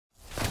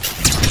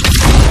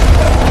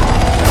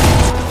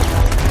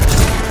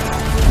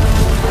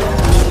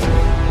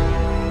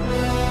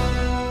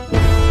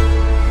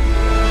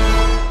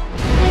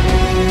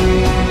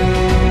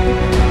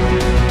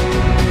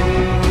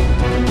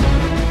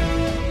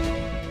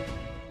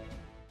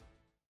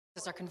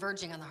forces are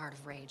converging on the heart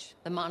of Rage.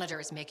 The Monitor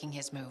is making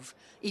his move,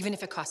 even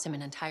if it costs him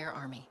an entire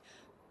army.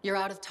 You're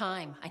out of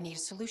time. I need a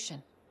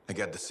solution. I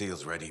got the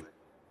seals ready,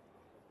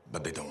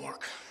 but they don't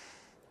work.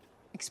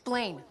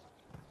 Explain.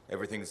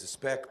 Everything is a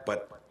spec,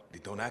 but they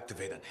don't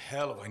activate, and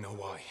hell if I know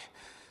why.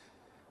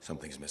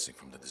 Something's missing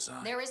from the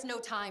design. There is no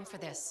time for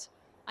this.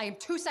 I am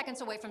 2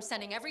 seconds away from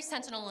sending every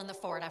Sentinel in the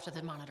fort after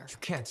the Monitor. You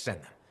can't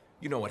send them.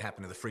 You know what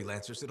happened to the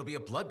freelancers. It'll be a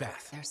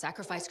bloodbath. Their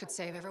sacrifice could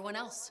save everyone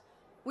else.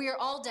 We are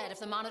all dead if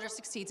the Monitor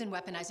succeeds in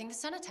weaponizing the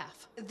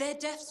Cenotaph. Their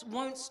deaths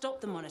won't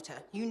stop the Monitor.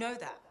 You know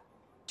that.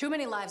 Too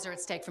many lives are at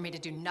stake for me to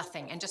do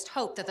nothing and just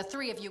hope that the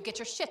three of you get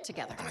your shit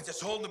together.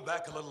 Just hold them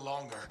back a little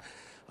longer.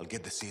 I'll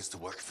get the seals to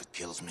work if it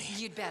kills me.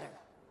 You'd better.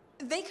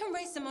 They can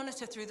race the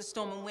Monitor through the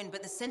storm and win,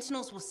 but the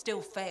Sentinels will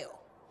still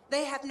fail.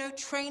 They have no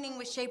training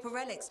with Shaper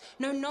relics,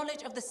 no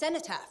knowledge of the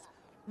Cenotaph.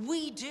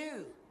 We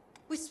do.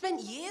 We've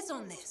spent years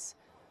on this.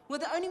 We're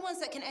the only ones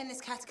that can end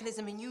this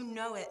cataclysm, and you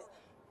know it.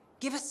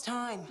 Give us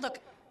time. Look,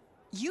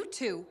 you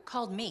two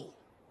called me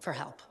for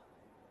help.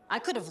 I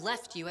could have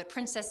left you at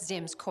Princess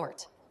Zim's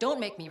court. Don't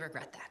make me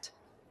regret that.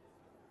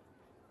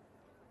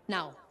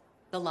 Now,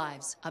 the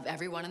lives of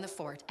everyone in the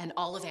fort and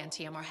all of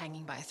Anthem are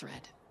hanging by a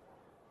thread.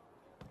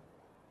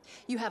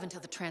 You have until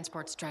the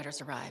transport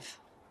striders arrive.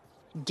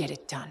 Get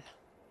it done.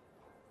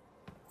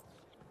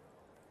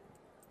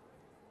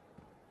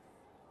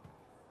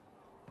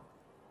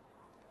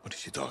 What is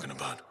she talking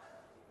about?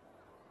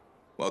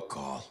 What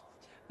call?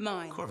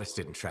 Mine. Corvus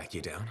didn't track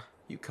you down.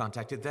 You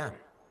contacted them.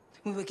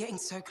 We were getting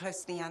so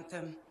close to the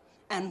Anthem.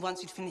 And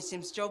once we'd finished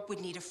Sim's job, we'd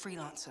need a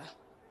freelancer.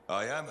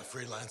 I am a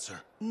freelancer.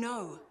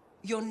 No,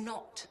 you're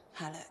not,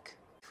 Halleck.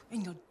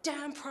 And your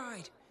damn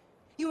pride.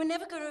 You were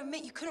never going to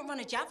admit you couldn't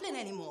run a javelin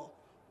anymore.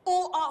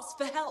 Or ask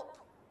for help.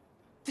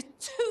 For 2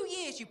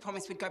 years you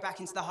promised we'd go back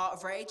into the heart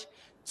of Rage.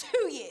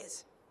 2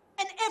 years.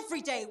 And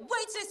every day,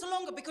 waited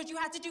longer because you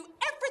had to do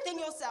everything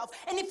yourself.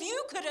 And if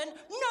you couldn't,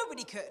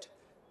 nobody could.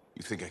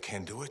 You think I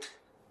can do it?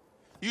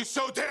 You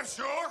so damn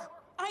sure?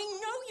 I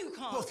know you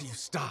can't. Both of you,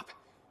 stop.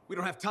 We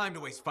don't have time to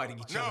waste fighting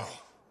each other. No.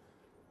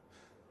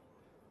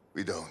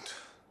 We don't.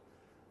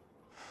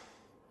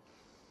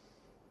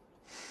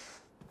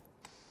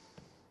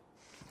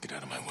 Get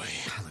out of my way.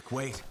 Alec,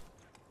 wait.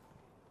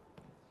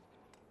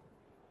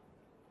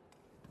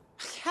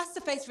 He has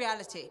to face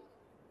reality.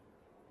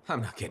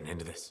 I'm not getting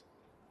into this.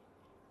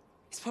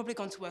 He's probably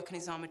gone to work on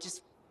his armor.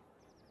 Just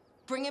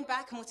bring him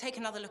back and we'll take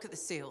another look at the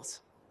seals.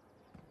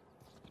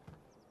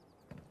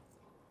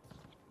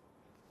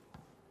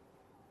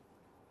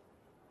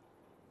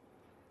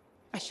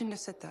 I shouldn't have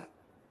said that.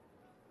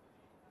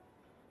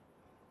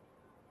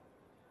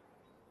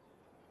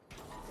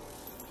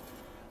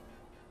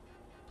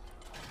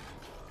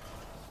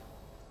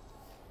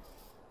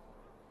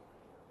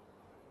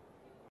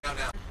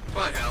 Now.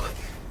 Fine, Alec.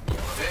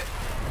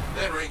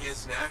 Then wring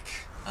his neck.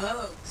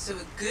 Oh, so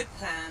a good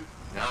plan.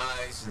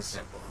 Nice and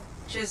simple.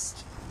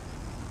 Just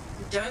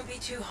don't be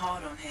too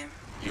hard on him.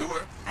 You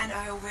were? And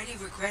I already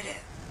regret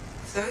it.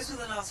 If those were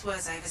the last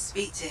words I ever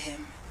speak to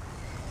him,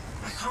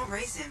 I can't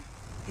raise him.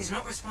 He's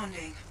not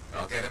responding.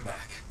 I'll get him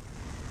back.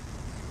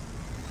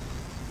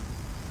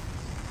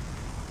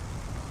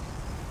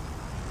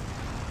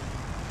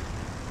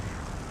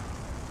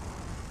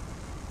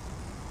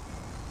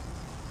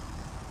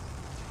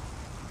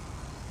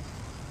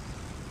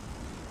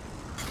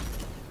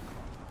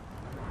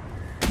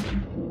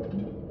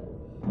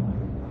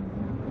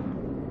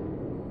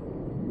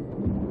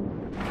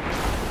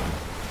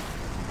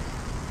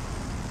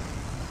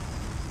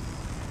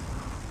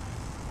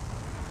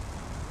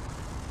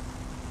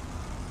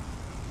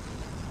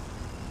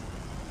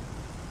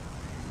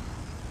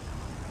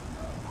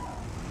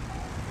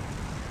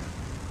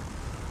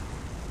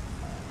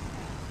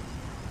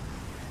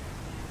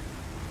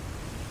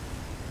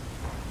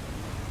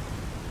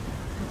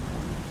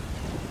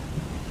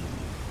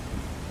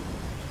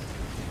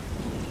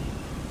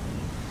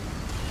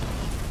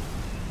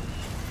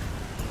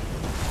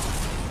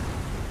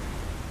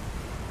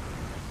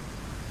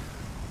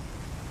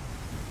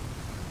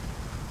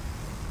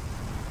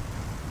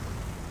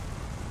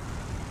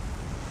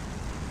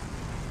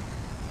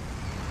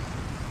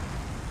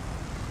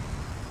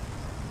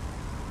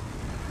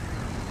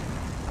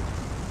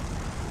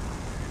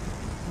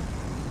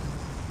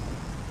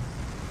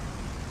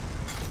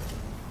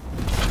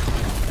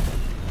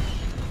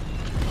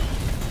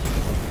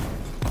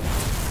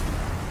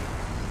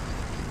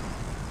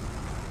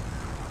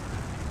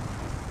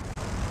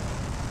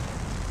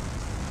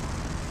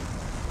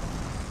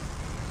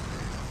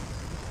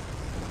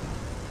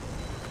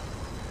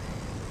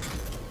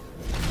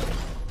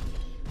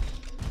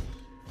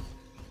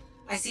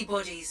 I see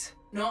bodies.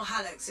 Not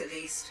Halleck's, at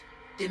least.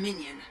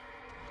 Dominion.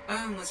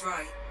 Owen was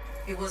right.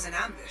 It was an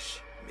ambush.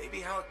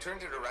 Maybe Alec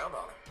turned it around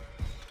on him.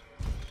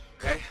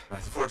 Okay, back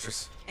to the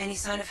fortress. Any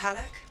sign of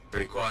Halleck?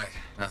 Pretty quiet.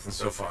 Nothing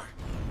so far.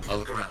 I'll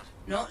look around.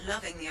 Not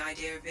loving the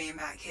idea of being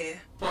back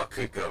here. What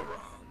could go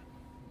wrong?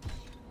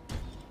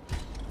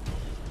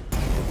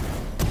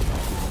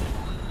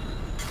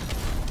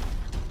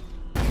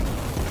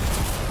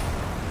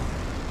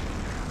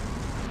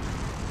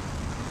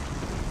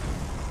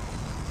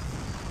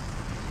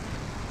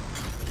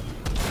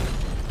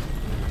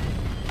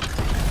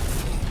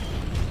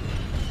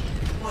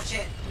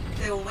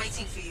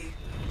 waiting for you.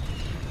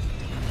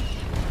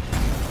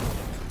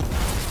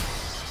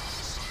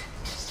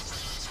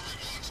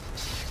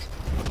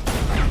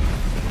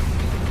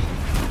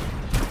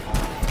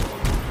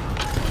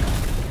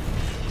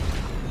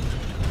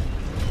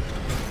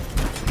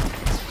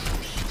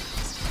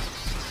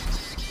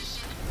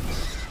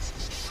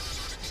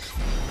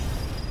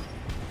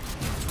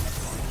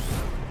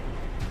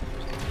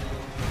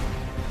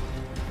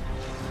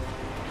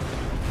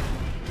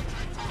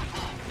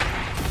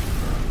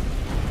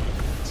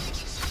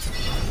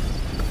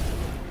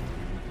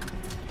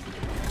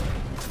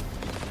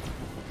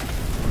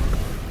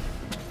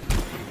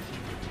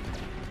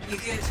 You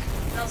good?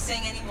 Not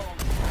seeing any more.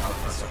 Alec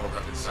must have woke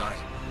up inside.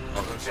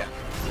 I'll go check.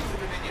 Did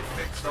the Dominion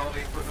fix all the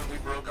equipment we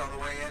broke on the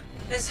way in?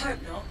 Let's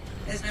hope not.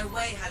 There's no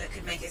way Halleck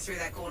could make it through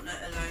that gauntlet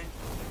alone.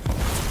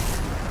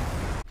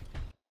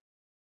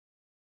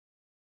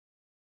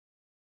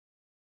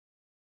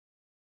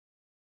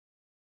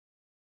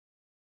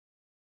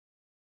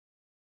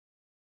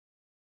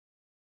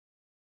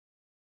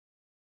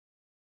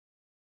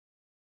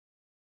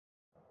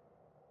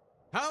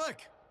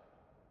 Halleck!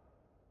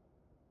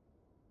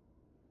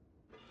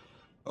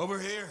 Over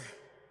here.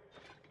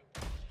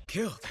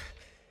 Killed?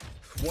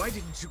 Why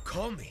didn't you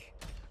call me?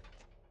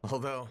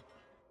 Although,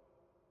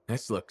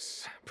 this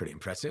looks pretty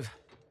impressive.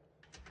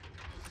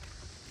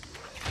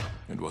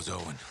 It was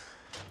Owen.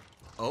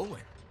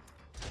 Owen?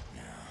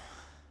 Yeah.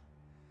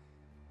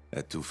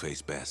 That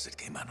two-faced bastard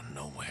came out of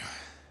nowhere.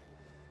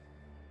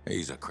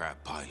 He's a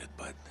crap pilot,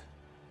 but...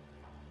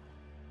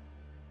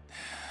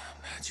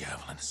 that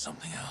javelin is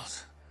something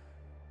else.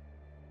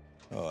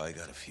 Oh, I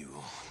got a few,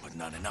 but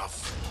not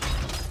enough.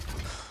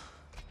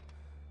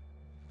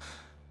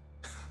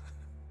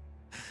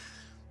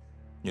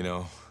 You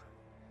know,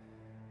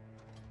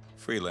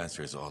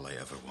 freelancer is all I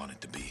ever wanted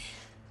to be.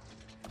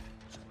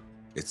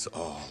 It's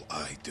all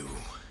I do.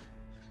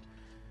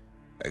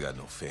 I got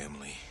no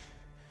family.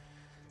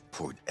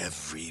 Poured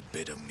every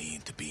bit of me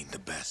into being the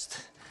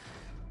best.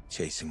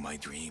 Chasing my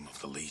dream of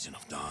the Legion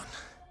of Dawn.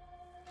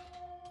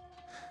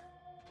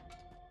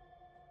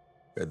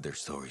 Read their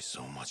stories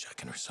so much I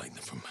can recite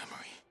them from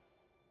memory.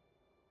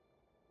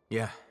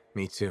 Yeah,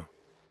 me too.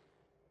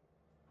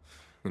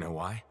 You know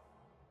why?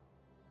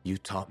 You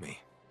taught me.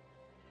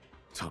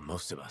 Taught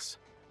most of us.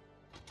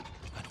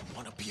 I don't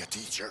want to be a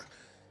teacher.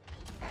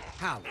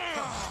 Halleck,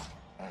 come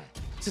on.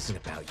 This isn't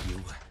about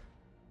you.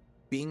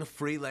 Being a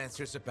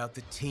freelancer's about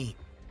the team.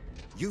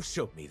 You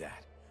showed me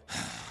that.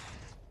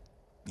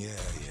 Yeah.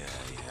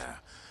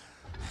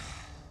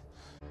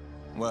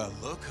 Well,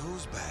 look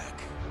who's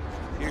back.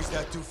 Here's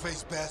that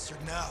two-faced bastard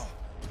now.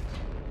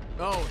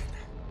 Owen,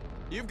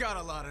 you've got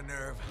a lot of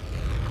nerve.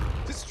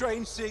 It's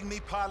strange seeing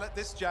me pilot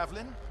this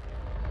javelin.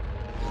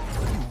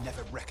 You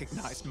never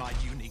recognized my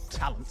unique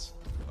talent.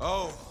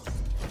 Oh,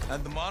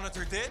 and the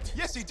monitor did?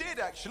 Yes, he did,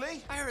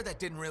 actually. I heard that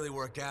didn't really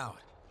work out.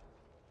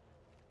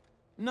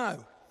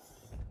 No.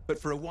 But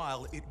for a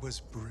while, it was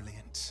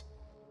brilliant.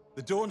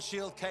 The Dawn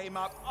Shield came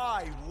up.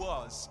 I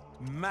was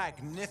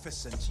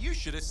magnificent. You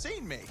should have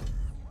seen me.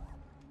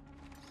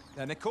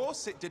 Then, of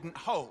course, it didn't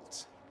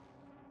hold.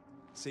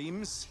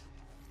 Seems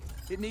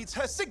it needs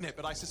her signet,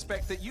 but I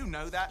suspect that you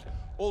know that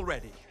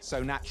already.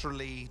 So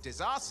naturally,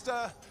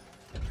 disaster,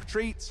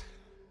 retreat,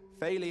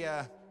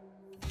 failure.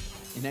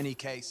 In any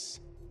case,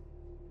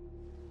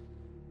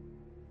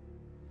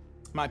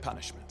 my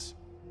punishment.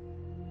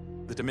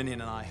 The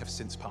Dominion and I have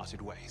since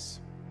parted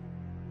ways.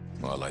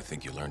 Well, I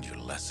think you learned your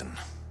lesson.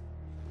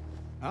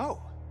 Oh.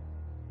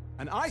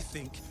 And I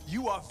think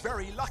you are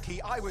very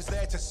lucky I was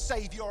there to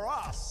save your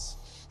ass.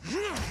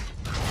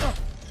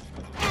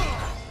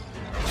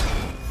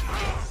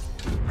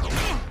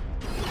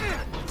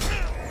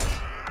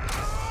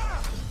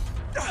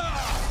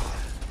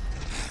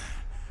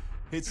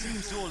 It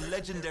seems your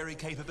legendary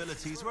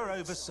capabilities were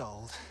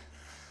oversold.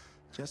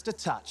 Just a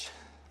touch.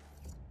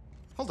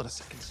 Hold on a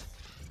second.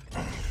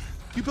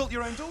 You built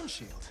your own Dawn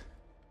Shield.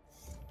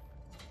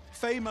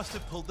 Faye must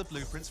have pulled the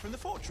blueprints from the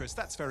fortress.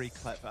 That's very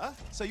clever.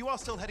 So you are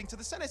still heading to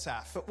the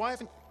Cenotaph, but why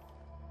haven't...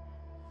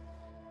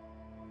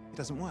 It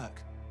doesn't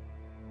work.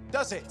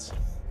 Does it?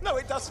 No,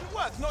 it doesn't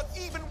work. Not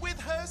even with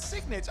her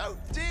signet. Oh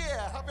dear,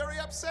 how very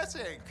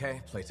upsetting.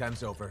 Okay,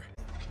 playtime's over.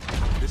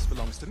 This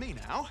belongs to me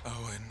now.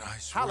 Oh, and I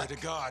swear Halleck. to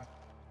God.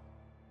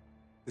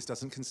 This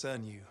doesn't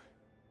concern you.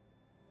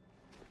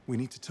 We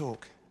need to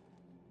talk.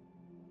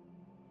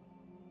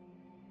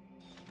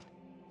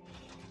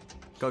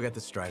 Go get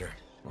the Strider.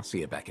 I'll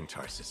see you back in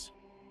Tarsus.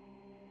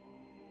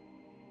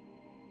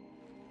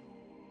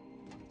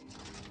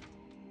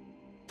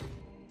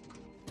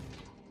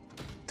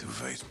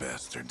 Two-faced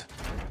bastard.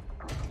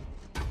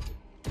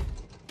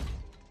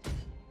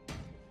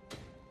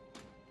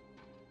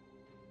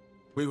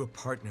 We were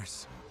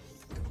partners.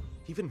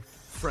 Even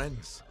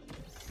friends.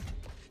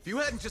 If you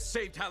hadn't just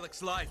saved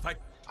Halleck's life,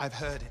 I've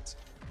heard it.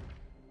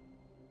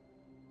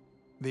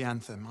 The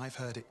Anthem, I've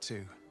heard it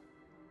too.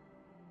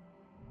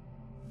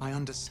 I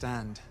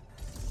understand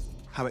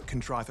how it can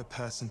drive a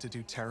person to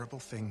do terrible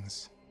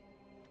things.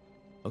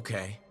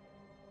 Okay.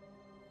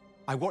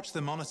 I watched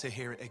the monitor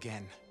hear it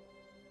again.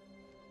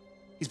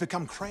 He's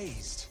become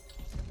crazed.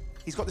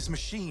 He's got this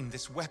machine,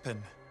 this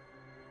weapon.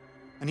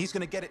 And he's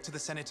gonna get it to the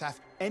cenotaph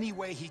any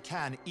way he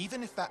can,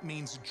 even if that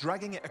means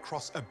dragging it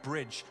across a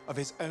bridge of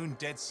his own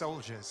dead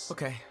soldiers.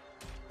 Okay.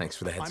 Thanks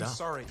for the heads up. I'm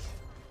sorry.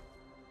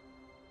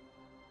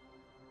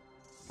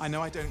 I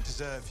know I don't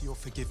deserve your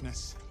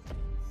forgiveness.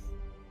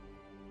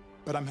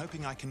 But I'm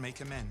hoping I can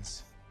make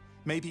amends.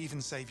 Maybe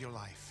even save your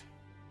life.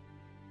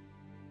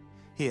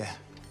 Here.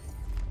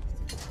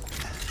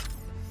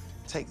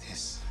 Take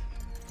this,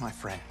 my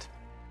friend.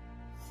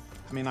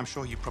 I mean, I'm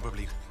sure you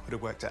probably would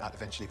have worked it out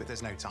eventually, but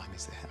there's no time,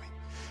 is there? I mean,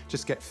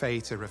 just get Faye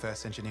to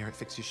reverse engineer it,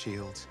 fix your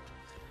shield,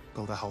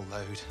 build a whole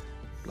load,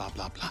 blah,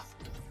 blah, blah.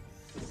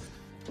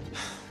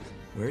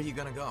 Where are you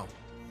gonna go?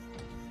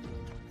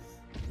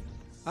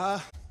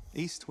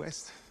 East,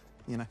 west,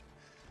 you know.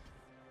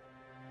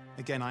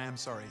 Again, I am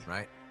sorry.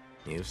 Right.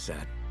 You've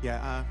said.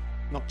 Yeah,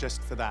 not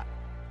just for that.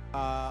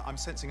 I'm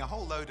sensing a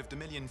whole load of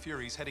Dominion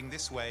Furies heading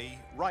this way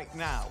right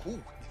now.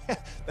 Ooh,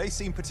 they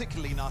seem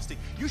particularly nasty.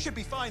 You should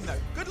be fine, though.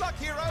 Good luck,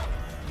 hero!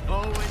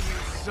 Oh,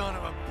 you son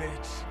of a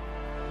bitch.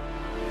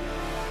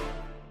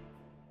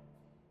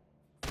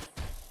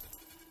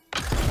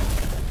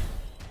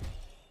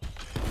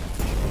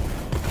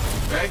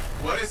 Hey,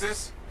 what is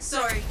this?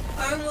 Sorry,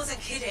 Owen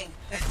wasn't kidding.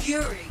 A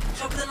Fury,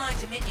 top-of-the-line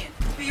Dominion.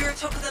 But you're a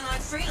top-of-the-line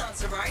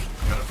freelancer, right?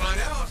 Gotta find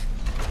out.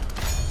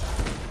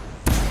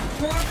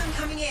 More of them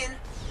coming in.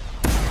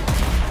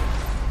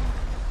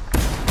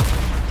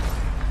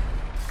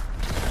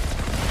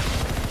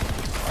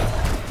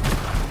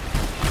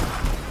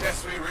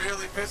 Guess we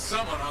really pissed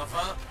someone off,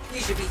 huh?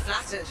 You should be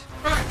flattered.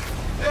 Right.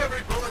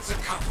 Every bullet's a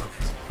compliment.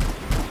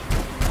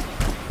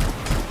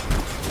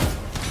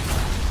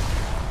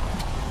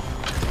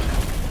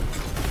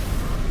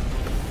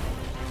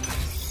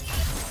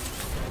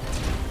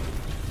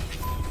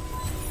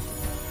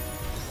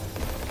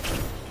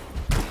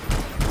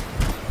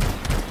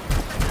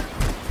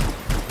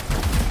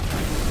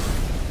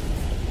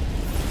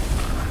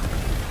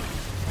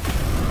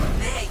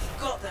 There, you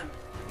got them.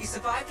 You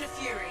survived a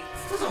Fury.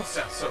 Don't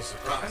sound so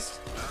surprised.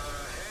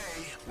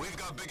 Hey, we've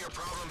got bigger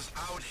problems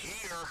out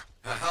here.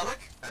 Halleck?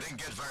 I didn't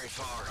get very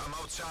far. I'm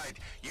outside.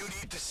 You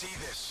need to see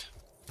this.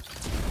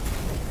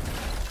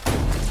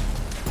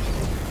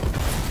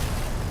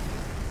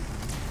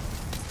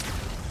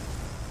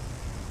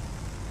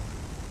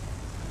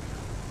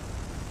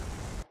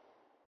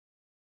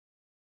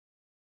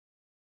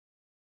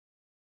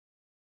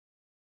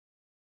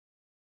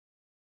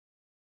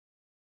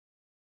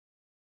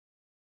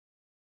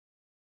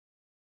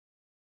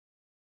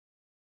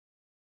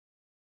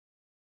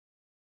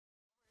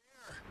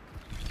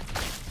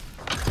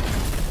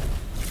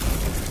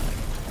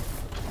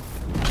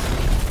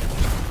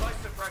 Light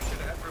suppression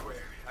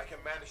everywhere. I can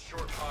manage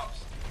short pops,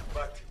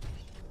 but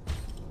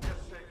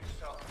just save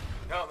yourself.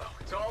 No,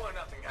 it's all or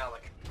nothing,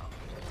 Alec.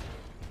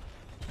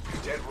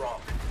 You're dead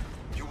wrong.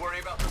 You worry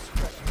about the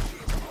suppression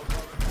machines. I'll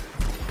cover that.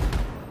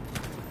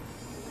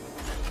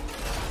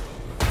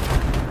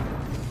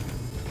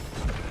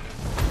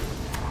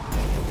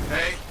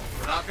 Hey,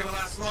 we're not gonna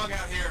last long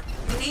out here.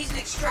 We need an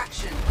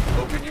extraction.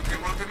 Hoping you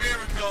can work a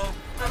miracle.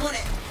 I'm on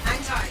it.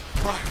 Hang tight.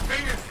 My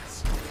fingertips.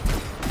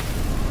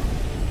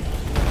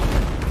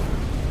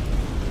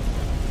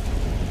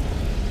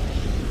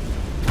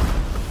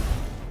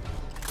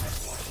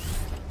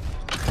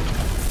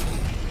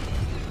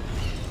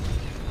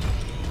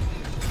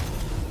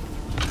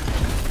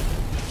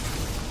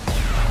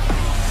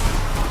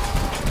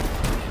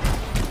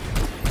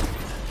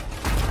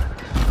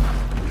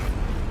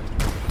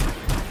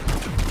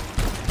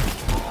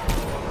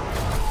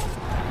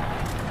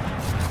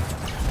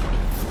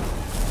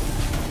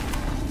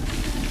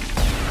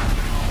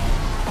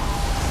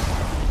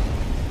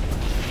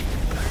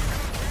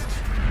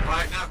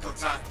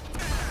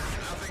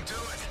 Nothing to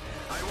it.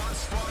 I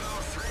once fought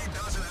off 3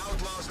 dozen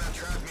outlaws that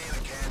trapped me in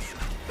a canyon.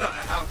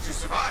 How'd you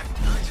survive?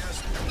 I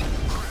just...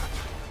 crap.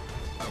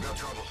 I've got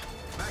trouble.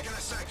 Back in a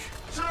sec.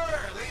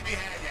 Sure, leave me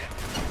hanging.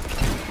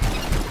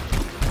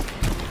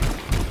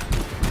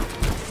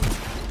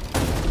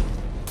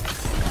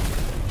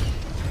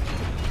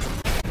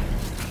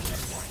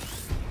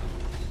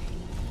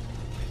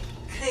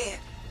 There.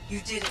 You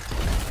did it.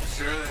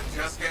 Sure,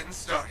 they're just getting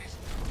started.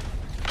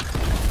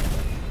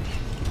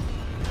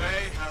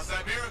 Hey, how's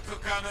that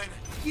miracle coming?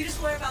 You just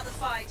worry about the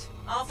fight.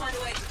 I'll find a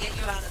way to get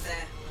you out of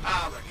there.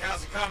 Alec,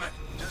 how's it coming?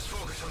 Just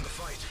focus on the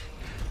fight.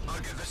 I'll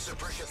get this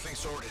suppression thing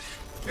sorted.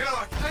 You know,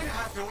 I kinda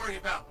have to worry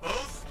about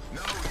both.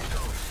 No, you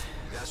don't.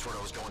 That's what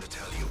I was going to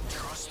tell you.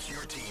 Trust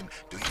your team.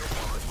 Do your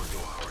part, we'll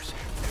do ours.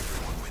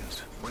 Everyone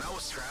wins. When I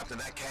was trapped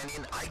in that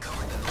canyon, I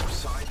covered the north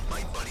side,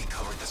 my buddy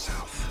covered the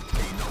south.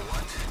 And you know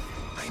what?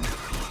 I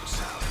never looked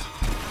south.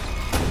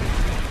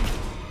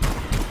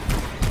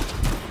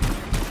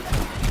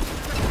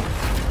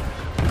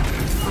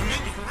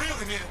 You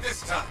really need it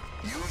this time.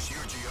 Use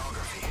your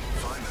geography.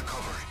 Find the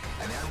cover.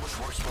 An ambush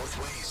works both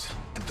ways.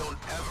 And don't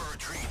ever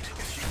retreat.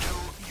 If you do,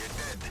 you're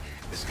dead.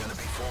 There's gonna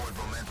be forward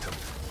momentum.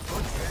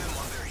 Put them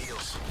on their heels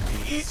close.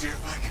 Be easier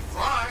if I could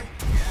fly.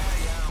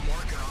 Yeah, I'm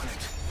working on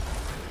it.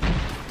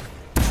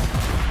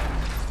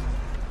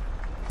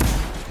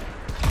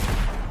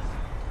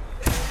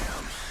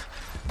 Damn.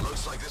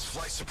 Looks like this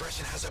flight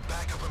suppression has a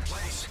backup in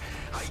place.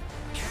 I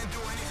can't do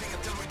anything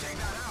until we take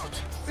that out.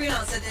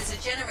 Freelancer, there's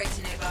a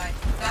generator nearby.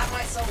 That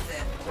might solve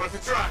it. Worth a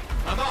try.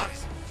 I'm on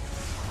it.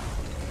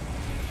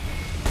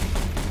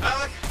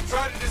 Alec,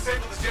 try to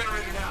disable the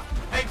generator now.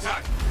 Hang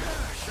tight.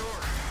 Yeah, sure.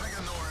 I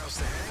got nowhere else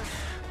to hang.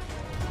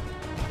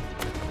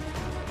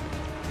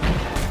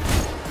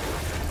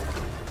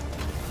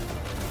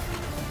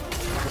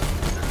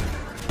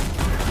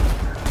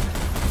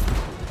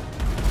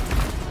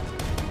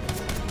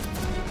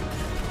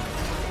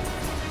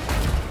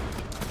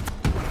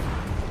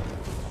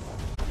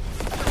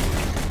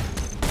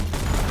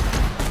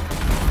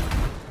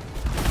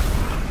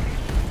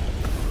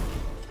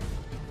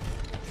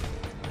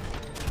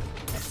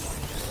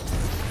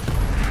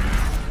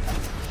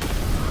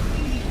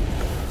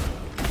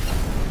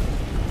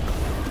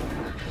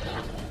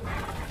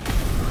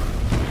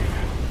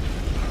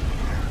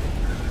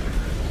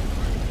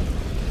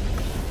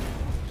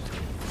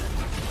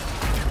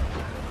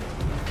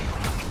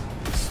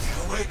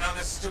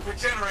 Stupid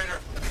generator.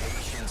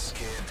 Patience,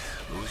 kid.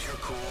 Lose your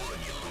cool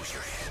and you lose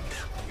your head.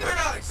 You're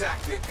not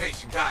exactly a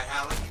patient guy,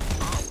 Alec.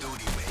 Off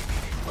duty, maybe.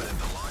 But in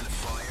the line of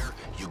fire,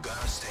 you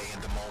gotta stay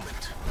in the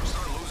moment.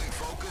 Start losing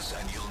focus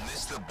and you'll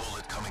miss the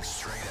bullet coming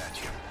straight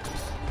at you.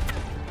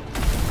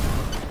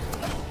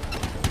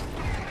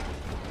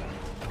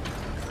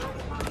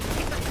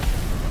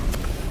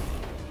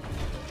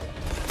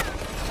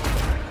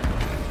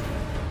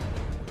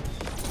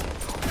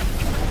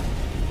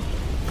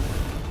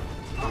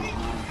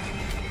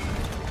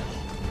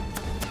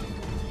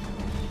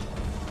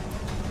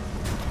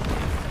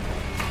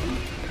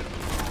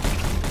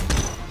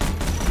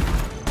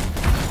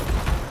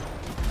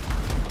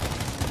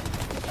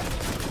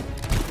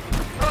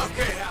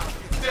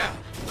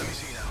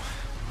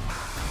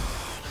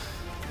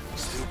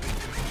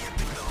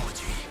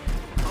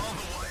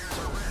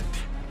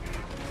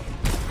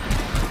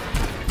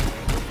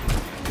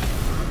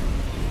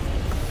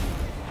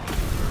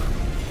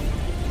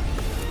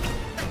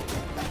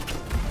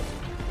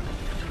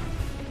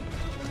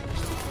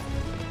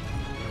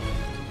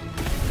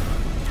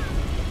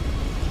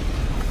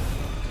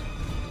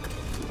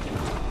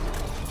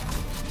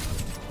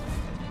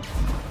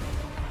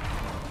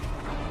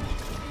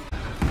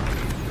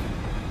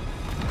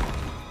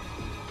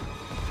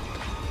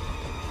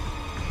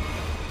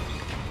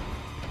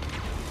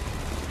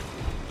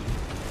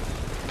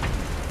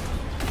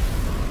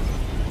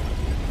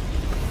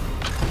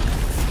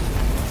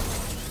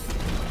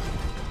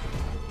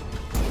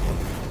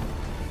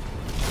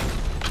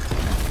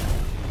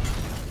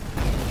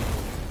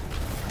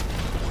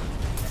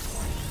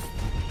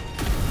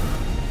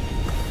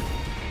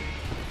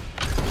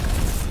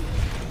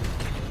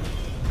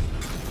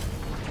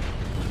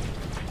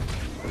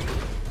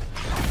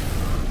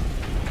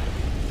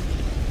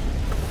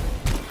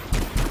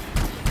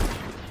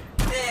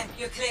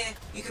 You're clear.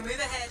 You can move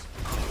ahead.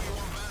 I'll do you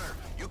one better.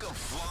 You can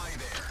fly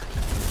there.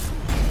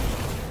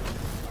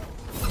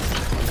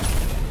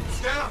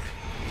 It's down.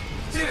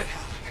 Did it,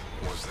 Alec?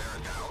 Was there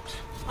a doubt?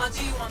 I'll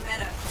do you one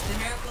better. The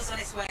miracle's on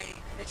its way.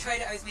 The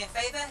trader owes me a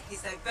favor.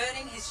 He's though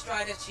burning his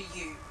strider to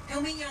you.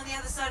 He'll meet you on the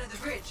other side of the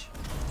bridge.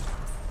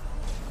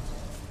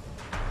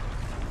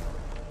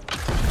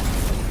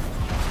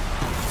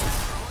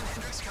 Roland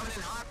Hendricks coming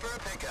in hot for a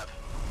pickup.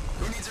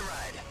 Who needs a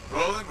ride?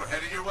 Roland, we're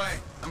headed your way.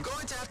 I'm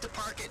going to have to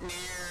park it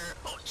near...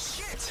 Oh,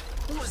 shit!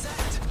 Who was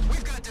that?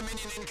 We've got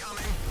Dominion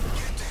incoming.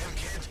 Get to him,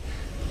 kid.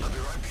 I'll be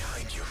right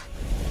behind you.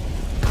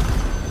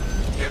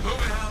 Get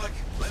moving, Alec.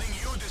 Letting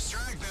you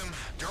distract them.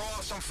 Throw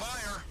off some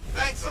fire.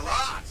 Thanks a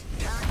lot.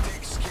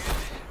 Tactics, kid.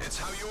 It's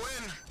how you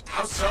win.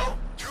 How so?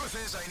 Truth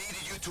is, I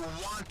needed you to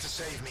want to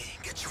save me.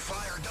 Get you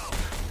fired up.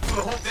 For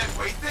the whole dead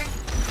weight thing?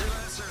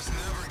 Freelancers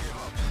never give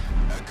up.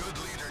 A good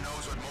leader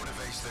knows what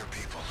motivates their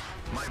people.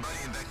 My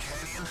buddy in that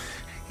canyon,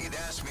 he'd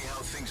asked me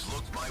how things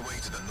looked my way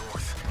to the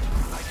north.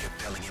 I kept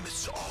telling him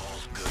it's all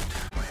good.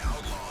 My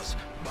outlaws,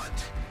 but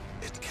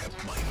it kept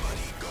my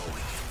buddy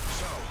going.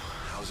 So,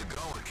 how's it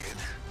going, kid?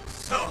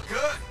 So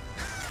good.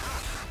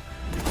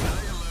 Now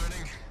you're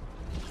learning.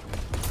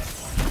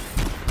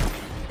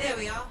 There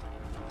we are.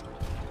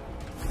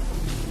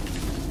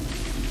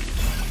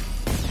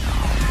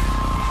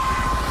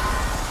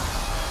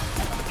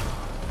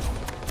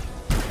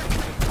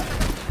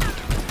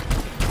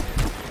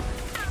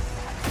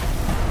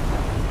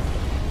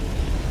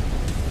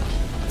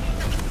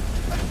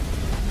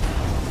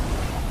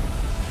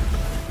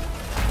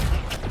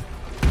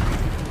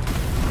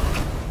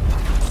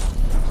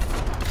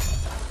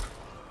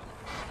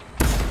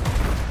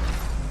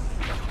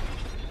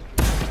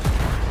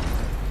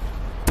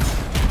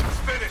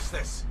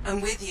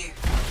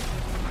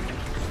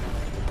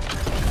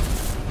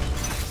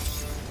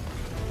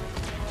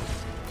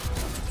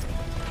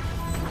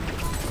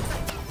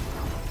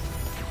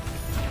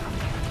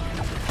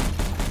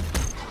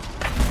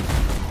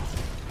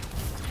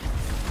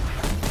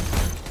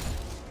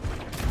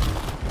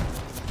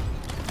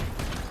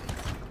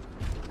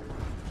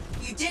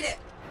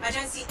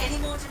 Any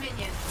more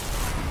Dominion?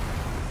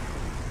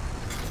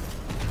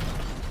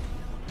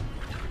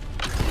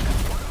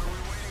 What are we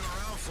waiting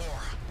around for?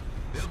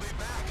 They'll be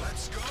back.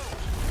 Let's go.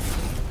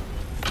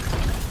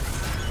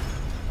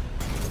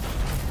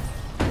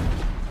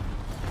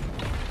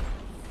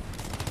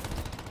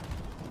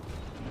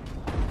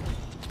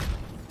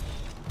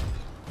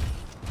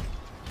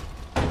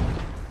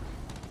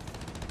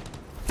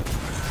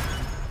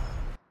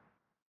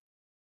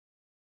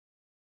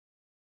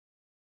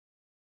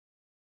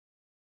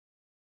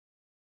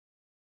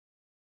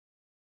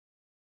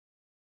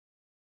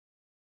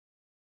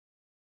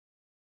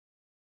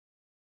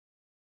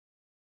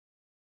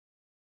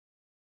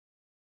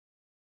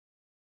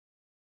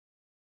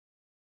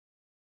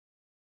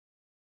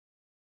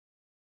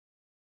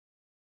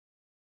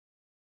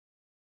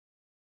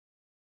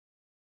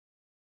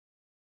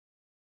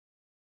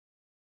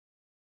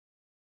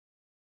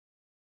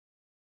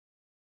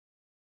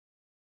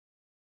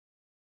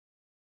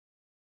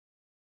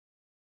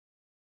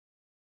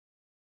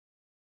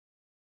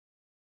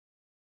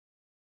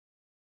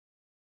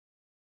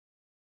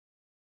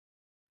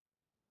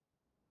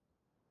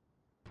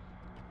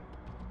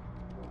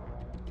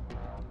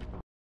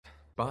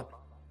 But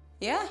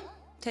Yeah,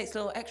 takes a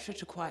little extra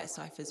to quiet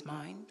Cypher's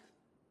mind.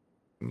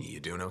 you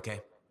doing okay?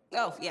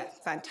 Oh, yeah,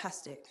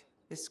 fantastic.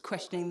 Just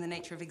questioning the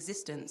nature of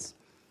existence.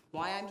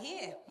 Why I'm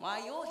here,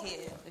 why you're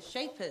here, the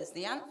Shapers,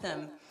 the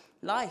Anthem,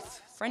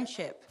 life,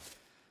 friendship,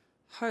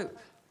 hope.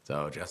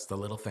 So just the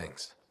little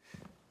things.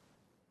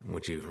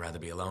 Would you rather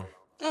be alone?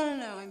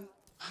 No, I'm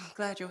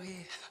glad you're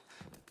here.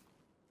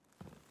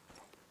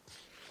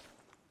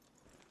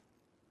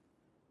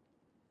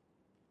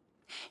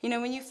 You know,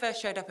 when you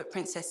first showed up at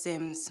Princess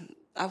Zim's,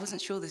 I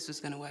wasn't sure this was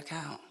going to work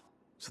out.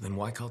 So then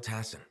why call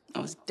Tassin? I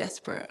was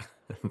desperate.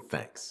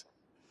 Thanks.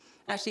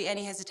 Actually,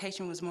 any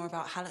hesitation was more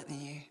about Halleck than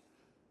you.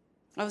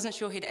 I wasn't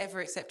sure he'd ever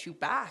accept you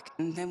back.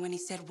 And then when he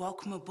said,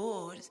 welcome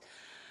aboard,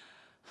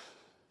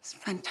 it's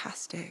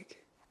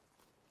fantastic.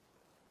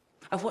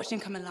 I've watched him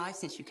come alive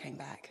since you came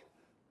back.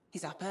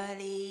 He's up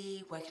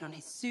early, working on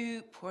his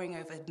suit, poring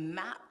over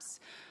maps,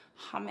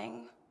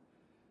 humming.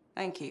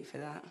 Thank you for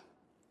that.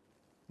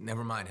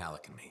 Never mind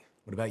Halleck and me.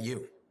 What about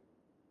you?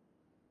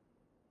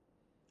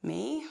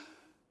 Me?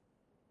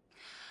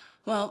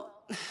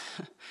 Well,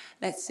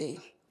 let's see.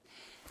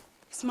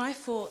 It's my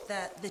fault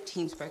that the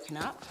team's broken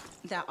up,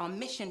 that our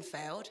mission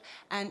failed,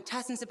 and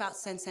Tassin's about to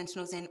send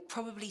Sentinels in,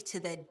 probably to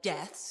their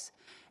deaths.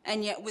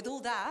 And yet, with all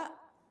that,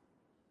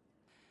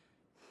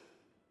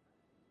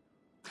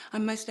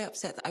 I'm mostly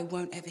upset that I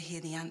won't ever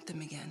hear the anthem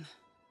again.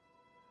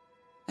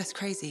 That's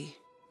crazy,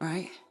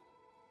 right?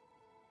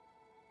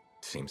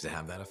 Seems to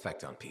have that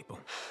effect on people.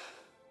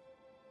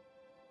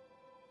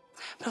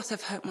 But also,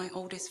 I've hurt my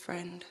oldest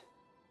friend.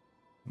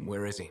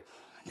 Where is he?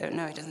 I don't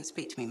know, he doesn't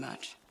speak to me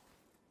much.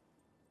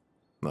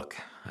 Look,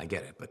 I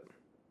get it, but...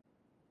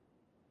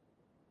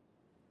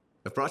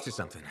 I've brought you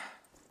something.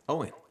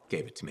 Owen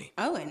gave it to me.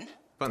 Owen?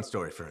 Fun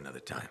story for another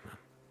time.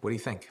 What do you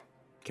think?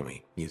 Can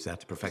we use that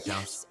to perfect ours?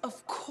 Yes,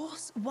 of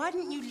course. Why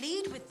didn't you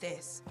lead with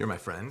this? You're my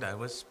friend. I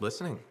was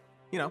listening.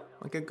 You know,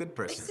 like a good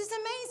person. This is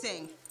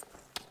amazing.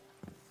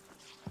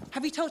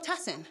 Have you told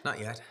Tassin? Not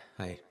yet.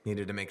 I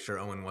needed to make sure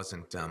Owen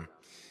wasn't,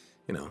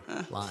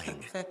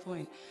 lying. Fair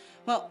point.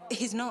 Well,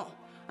 he's not.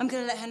 I'm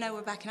gonna let her know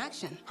we're back in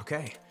action.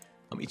 Okay.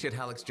 I'll meet you at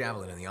Halleck's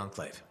Javelin in the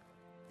Enclave.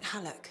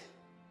 Halleck.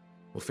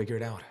 We'll figure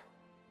it out.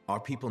 Our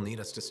people need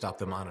us to stop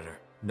the Monitor.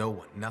 No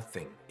one,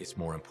 nothing is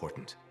more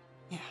important.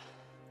 Yeah.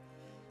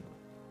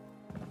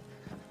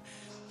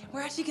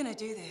 We're actually gonna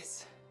do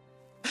this.